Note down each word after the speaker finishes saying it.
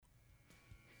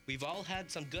We've all had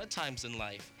some good times in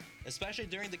life, especially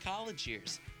during the college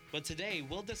years. But today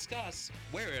we'll discuss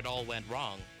where it all went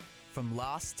wrong. From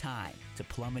lost time to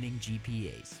plummeting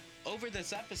GPAs. Over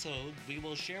this episode, we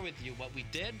will share with you what we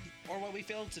did or what we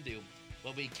failed to do,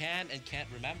 what we can and can't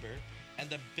remember, and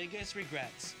the biggest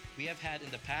regrets we have had in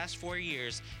the past 4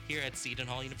 years here at Seton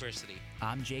Hall University.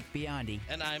 I'm Jake Biondi.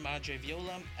 And I'm Andre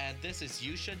Viola, and this is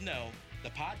You Should Know, the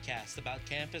podcast about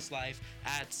campus life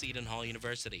at Seton Hall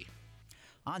University.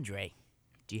 Andre,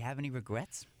 do you have any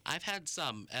regrets? I've had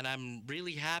some, and I'm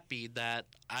really happy that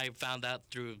I found out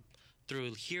through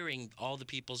hearing all the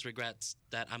people's regrets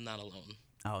that I'm not alone.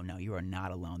 Oh, no, you are not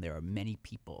alone. There are many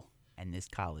people in this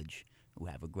college who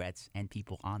have regrets and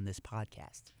people on this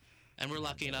podcast. And we're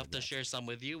lucky enough to share some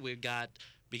with you. We got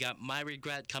my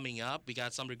regret coming up. We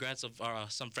got some regrets of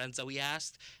some friends that we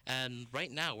asked. And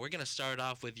right now, we're going to start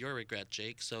off with your regret,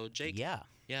 Jake. So, Jake,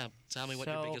 yeah, tell me what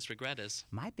your biggest regret is.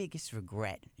 My biggest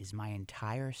regret is my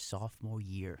entire sophomore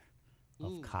year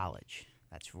of college.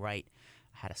 That's right.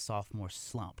 I had a sophomore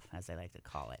slump, as I like to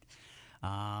call it.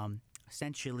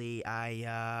 Essentially,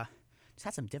 I just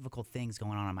had some difficult things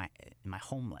going on in my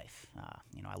home life.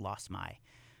 I lost my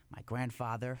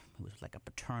grandfather, who was like a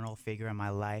paternal figure in my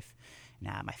life.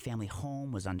 Now, my family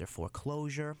home was under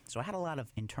foreclosure, so I had a lot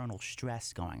of internal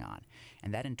stress going on.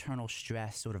 And that internal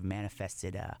stress sort of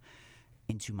manifested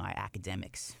into my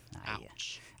academics.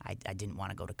 Ouch. I didn't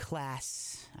want to go to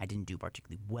class. I didn't do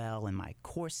particularly well in my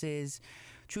courses.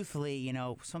 Truthfully,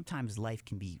 sometimes life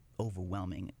can be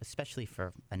overwhelming, especially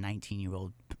for a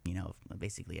 19-year-old,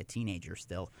 basically a teenager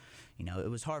still. It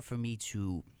was hard for me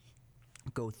to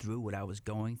go through what I was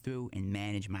going through and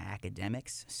manage my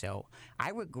academics. So I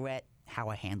regret how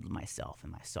I handled myself in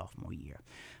my sophomore year.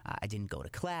 I didn't go to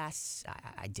class.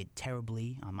 I did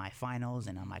terribly on my finals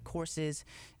and on my courses,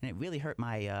 and it really hurt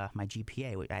my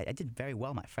GPA. I did very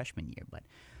well my freshman year, but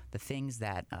the things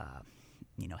that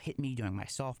hit me during my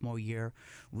sophomore year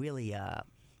really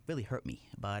hurt me.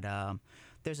 But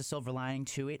there's a silver lining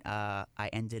to it. I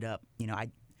ended up,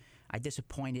 I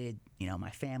disappointed,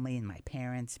 my family and my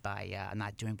parents by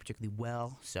not doing particularly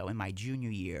well. So in my junior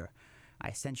year, I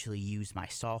essentially used my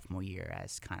sophomore year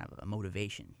as kind of a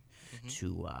motivation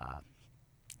to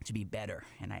be better.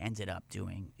 And I ended up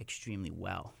doing extremely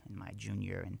well in my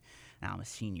junior, and now I'm a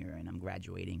senior and I'm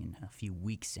graduating in a few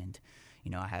weeks. And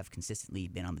I have consistently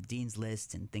been on the dean's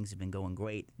list and things have been going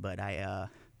great. But I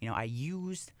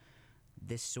used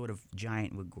this sort of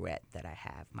giant regret that I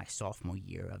have my sophomore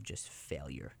year of just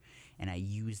failure. And I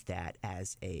use that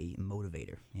as a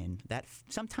motivator. And that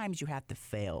sometimes you have to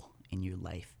fail in your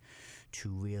life to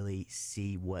really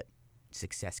see what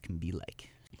success can be like.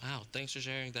 Wow, thanks for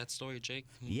sharing that story, Jake.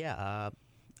 Yeah,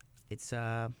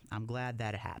 I'm glad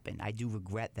that it happened. I do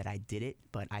regret that I did it,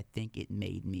 but I think it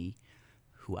made me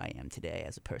who I am today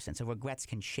as a person. So regrets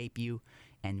can shape you,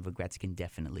 and regrets can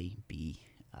definitely be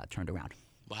turned around.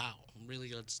 Wow, really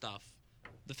good stuff.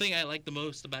 The thing I like the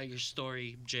most about your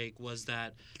story, Jake, was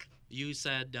that you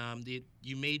said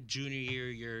you made junior year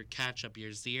your catch-up year.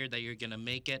 It's the year that you're going to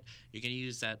make it. You're going to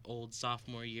use that old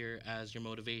sophomore year as your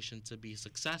motivation to be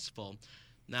successful.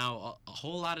 Now, a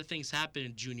whole lot of things happen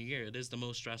in junior year. It is the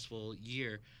most stressful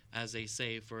year, as they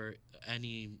say, for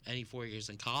any 4 years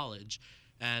in college.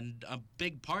 And a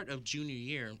big part of junior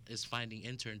year is finding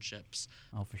internships.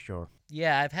 Oh, for sure.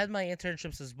 Yeah, I've had my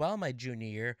internships as well my junior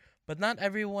year, but not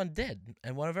everyone did.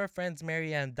 And one of our friends,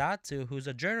 Marianne Datu, who's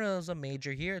a journalism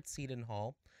major here at Seton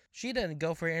Hall, she didn't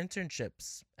go for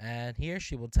internships. And here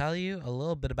she will tell you a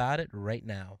little bit about it right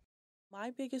now. My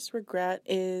biggest regret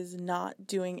is not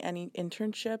doing any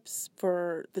internships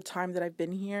for the time that I've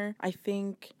been here. I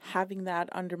think having that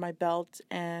under my belt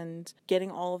and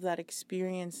getting all of that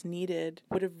experience needed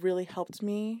would have really helped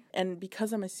me. And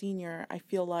because I'm a senior, I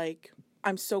feel like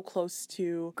I'm so close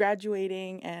to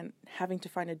graduating and having to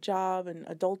find a job and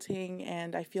adulting,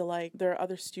 and I feel like there are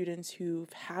other students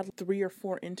who've had 3 or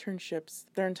 4 internships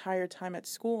their entire time at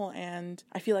school, and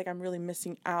I feel like I'm really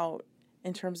missing out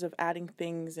in terms of adding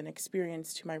things and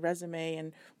experience to my resume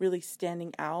and really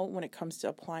standing out when it comes to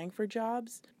applying for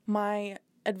jobs. My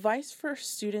advice for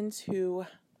students who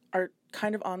are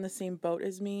kind of on the same boat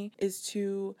as me is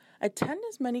to attend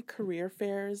as many career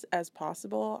fairs as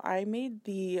possible. I made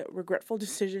the regretful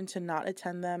decision to not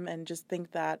attend them and just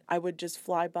think that I would just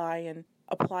fly by and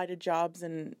apply to jobs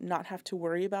and not have to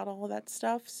worry about all of that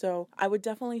stuff. So I would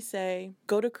definitely say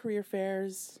go to career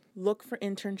fairs, look for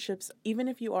internships. Even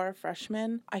if you are a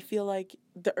freshman, I feel like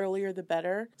the earlier the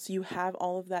better, so you have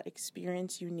all of that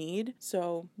experience you need.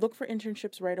 So look for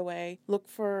internships right away. Look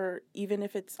for, even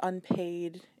if it's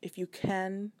unpaid, if you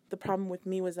can. The problem with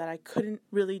me was that I couldn't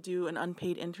really do an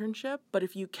unpaid internship, but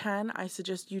if you can, I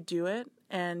suggest you do it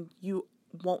and you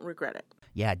won't regret it.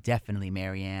 Yeah, definitely,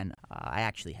 Marianne. I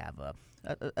actually have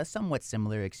a somewhat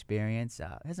similar experience.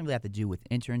 It doesn't really have to do with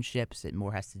internships. It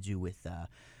more has to do with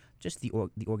just the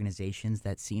organizations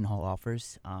that Seton Hall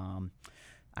offers.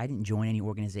 I didn't join any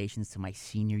organizations till my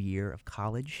senior year of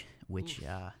college, which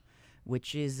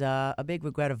is a big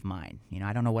regret of mine.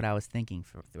 I don't know what I was thinking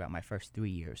throughout my first 3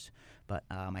 years, but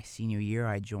my senior year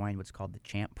I joined what's called the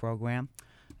CHAMP program.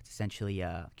 It's essentially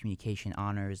a communication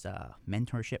honors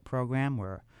mentorship program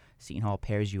where Seton Hall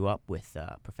pairs you up with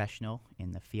a professional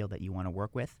in the field that you want to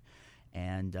work with.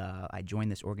 And I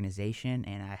joined this organization,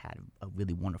 and I had a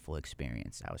really wonderful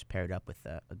experience. I was paired up with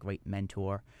a great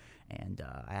mentor, and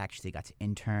I actually got to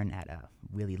intern at a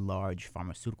really large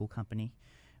pharmaceutical company,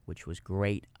 which was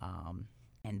great.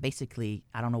 And basically,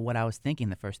 I don't know what I was thinking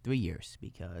the first 3 years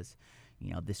because,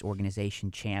 this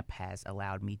organization, CHAMP, has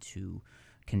allowed me to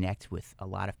connect with a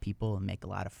lot of people and make a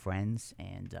lot of friends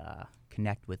and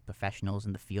connect with professionals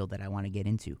in the field that I want to get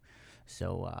into.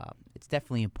 So it's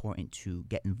definitely important to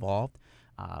get involved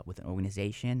with an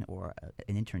organization or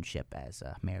an internship, as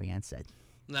Marianne said.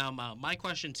 Now, my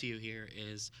question to you here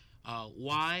is,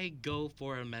 why go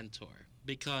for a mentor?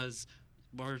 Because,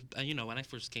 when I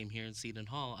first came here in Seton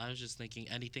Hall, I was just thinking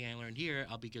anything I learned here,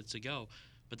 I'll be good to go.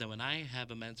 But then when I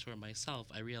have a mentor myself,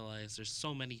 I realize there's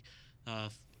so many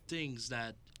things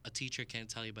that a teacher can't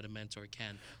tell you, but a mentor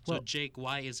can. So, Jake,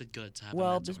 why is it good to have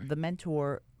a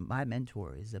mentor? My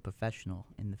mentor is a professional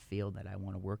in the field that I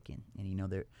want to work in.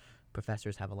 And,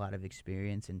 professors have a lot of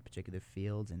experience in particular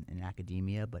fields and in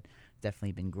academia, but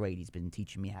definitely been great. He's been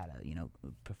teaching me how to,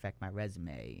 perfect my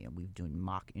resume. And we've done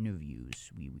mock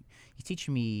interviews. He's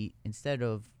teaching me, instead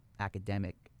of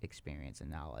academic experience and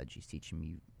knowledge, he's teaching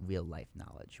me real life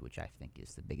knowledge, which I think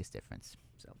is the biggest difference.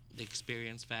 So the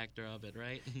experience factor of it,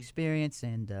 right? Experience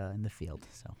and in the field.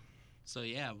 So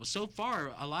yeah, so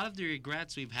far a lot of the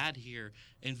regrets we've had here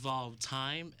involve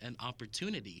time and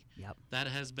opportunity. Yep. That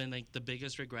has been like the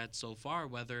biggest regret so far.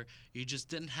 Whether you just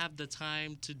didn't have the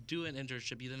time to do an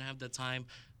internship, you didn't have the time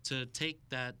to take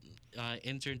that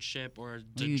internship or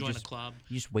to join a club.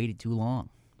 You just waited too long.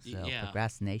 So yeah.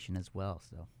 Procrastination as well.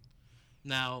 So.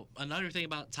 Now, another thing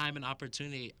about time and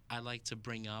opportunity I like to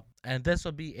bring up. And this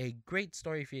will be a great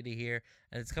story for you to hear,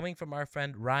 and it's coming from our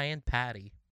friend Ryan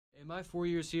Patty. In my 4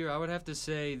 years here, I would have to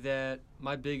say that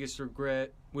my biggest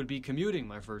regret would be commuting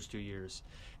my first 2 years.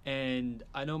 And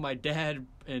I know my dad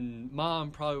and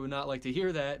mom probably would not like to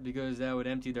hear that because that would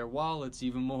empty their wallets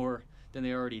even more than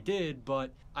they already did,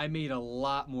 but I made a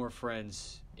lot more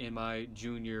friends in my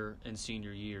junior and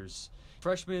senior years.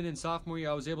 Freshman and sophomore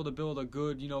year, I was able to build a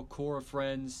good, core of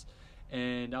friends,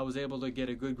 and I was able to get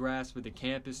a good grasp of the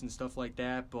campus and stuff like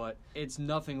that, but it's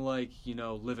nothing like,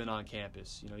 living on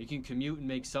campus. You can commute and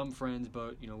make some friends,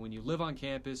 but, when you live on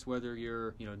campus, whether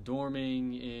you're,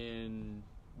 dorming in,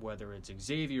 whether it's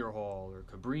Xavier Hall or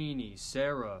Cabrini,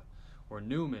 Sarah, or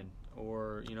Newman,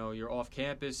 or, you're off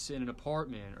campus in an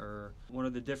apartment or one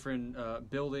of the different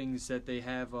buildings that they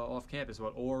have off campus,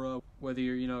 Aura, whether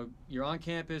you're on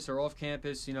campus or off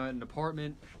campus, at an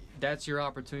apartment, that's your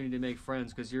opportunity to make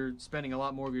friends because you're spending a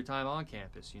lot more of your time on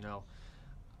campus.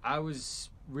 I was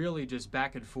really just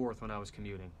back and forth when I was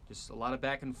commuting, just a lot of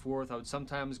back and forth. I would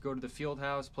sometimes go to the field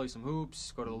house, play some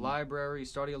hoops, go to the library,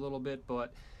 study a little bit,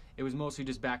 but it was mostly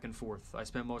just back and forth. I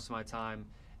spent most of my time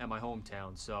at my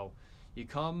hometown. So you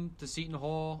come to Seton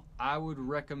Hall, I would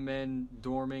recommend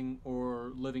dorming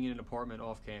or living in an apartment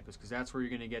off campus because that's where you're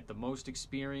going to get the most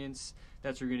experience,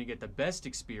 that's where you're going to get the best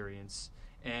experience,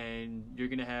 and you're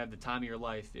going to have the time of your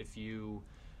life if you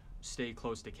stay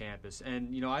close to campus.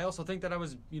 And, I also think that I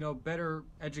was, better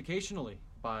educationally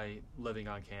by living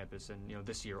on campus and,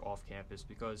 this year off campus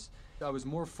because I was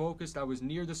more focused. I was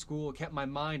near the school, kept my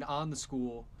mind on the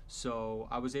school, so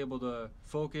I was able to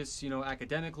focus,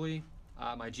 academically.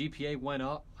 My GPA went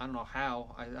up. I don't know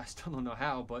how. I still don't know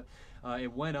how, but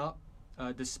it went up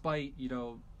despite,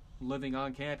 living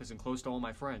on campus and close to all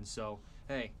my friends. So,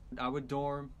 hey, I would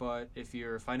dorm, but if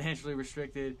you're financially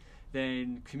restricted,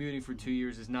 then commuting for 2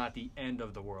 years is not the end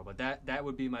of the world. But that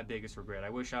would be my biggest regret. I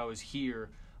wish I was here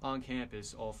on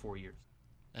campus all 4 years.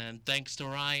 And thanks to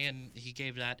Ryan, he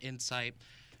gave that insight.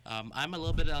 I'm a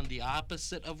little bit on the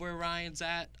opposite of where Ryan's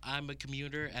at. I'm a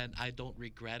commuter and I don't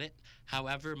regret it.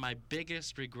 However, my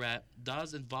biggest regret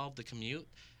does involve the commute,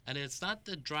 and it's not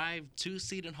the drive to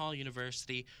Seton Hall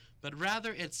University, but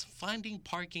rather it's finding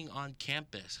parking on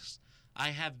campus. I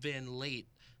have been late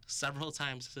several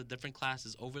times to different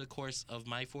classes over the course of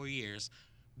my 4 years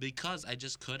because I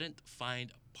just couldn't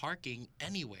find parking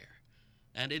anywhere.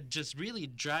 And it just really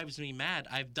drives me mad.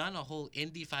 I've done a whole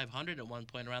Indy 500 at one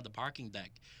point around the parking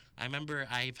deck. I remember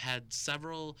I've had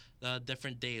several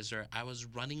different days where I was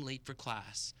running late for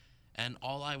class, and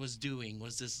all I was doing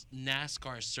was this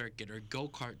NASCAR circuit or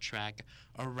go-kart track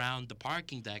around the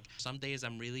parking deck. Some days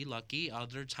I'm really lucky,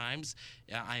 other times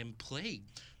I'm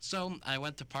plagued. So I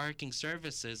went to parking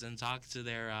services and talked to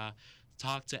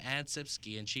Ann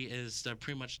Sipsky, and she is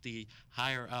pretty much the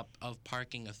higher up of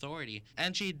parking authority.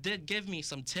 And she did give me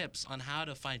some tips on how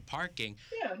to find parking.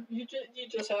 Yeah, you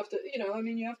just have to,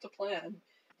 you have to plan.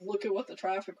 Look at what the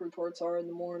traffic reports are in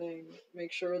the morning.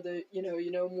 Make sure that,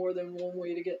 you know more than one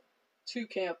way to get to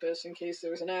campus in case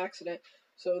there's an accident,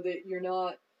 so that you're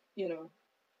not,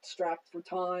 strapped for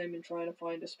time and trying to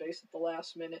find a space at the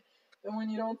last minute. And when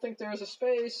you don't think there's a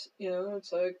space,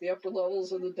 it's like the upper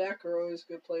levels of the deck are always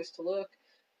a good place to look.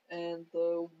 And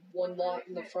the one lot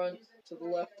in the front to the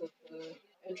left of the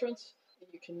entrance,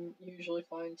 you can usually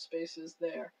find spaces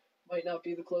there. Might not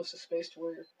be the closest space to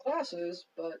where your class is,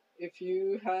 but if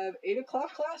you have 8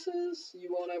 o'clock classes,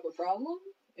 you won't have a problem.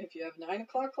 If you have 9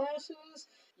 o'clock classes,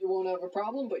 you won't have a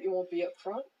problem, but you won't be up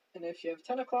front. And if you have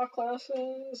 10 o'clock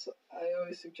classes, I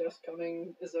always suggest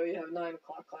coming as though you have 9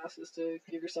 o'clock classes to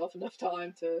give yourself enough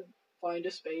time to find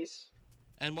a space.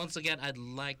 And once again, I'd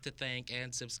like to thank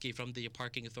Ann Sipsky from the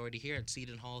Parking Authority here at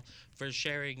Seton Hall for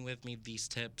sharing with me these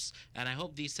tips. And I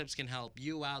hope these tips can help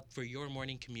you out for your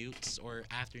morning commutes or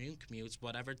afternoon commutes,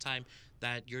 whatever time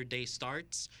that your day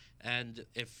starts. And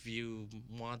if you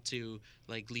want to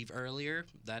leave earlier,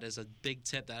 that is a big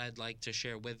tip that I'd like to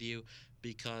share with you,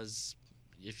 because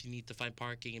if you need to find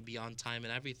parking and be on time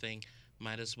and everything,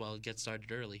 might as well get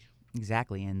started early.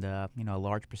 Exactly, and a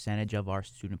large percentage of our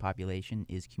student population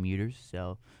is commuters,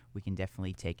 so we can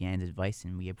definitely take Ann's advice,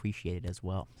 and we appreciate it as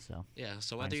well. So yeah,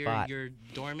 so whether you're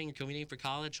dorming or commuting for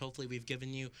college, hopefully we've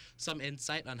given you some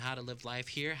insight on how to live life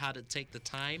here, how to take the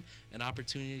time and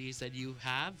opportunities that you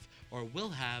have or will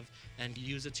have and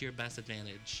use it to your best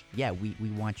advantage. Yeah, we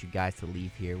want you guys to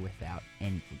leave here without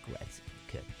any regrets,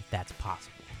 if that's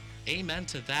possible. Amen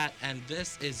to that. And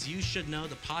this is You Should Know,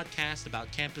 the podcast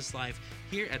about campus life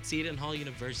here at Seton Hall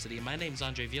University. My name's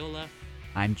Andre Viola.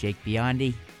 I'm Jake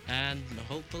Biondi. And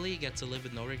hopefully you get to live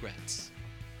with no regrets.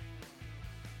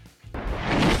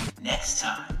 Next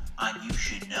time on You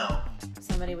Should Know.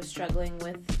 Somebody was struggling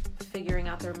with figuring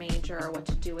out their major or what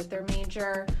to do with their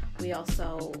major. We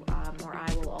also, or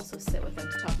I will also sit with them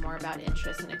to talk more about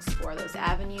interests and explore those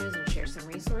avenues and share some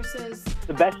resources.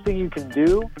 The best thing you can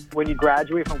do when you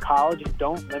graduate from college is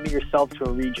don't limit yourself to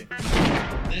a region.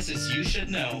 This is You Should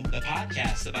Know, the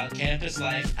podcast about campus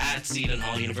life at Seton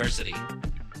Hall University.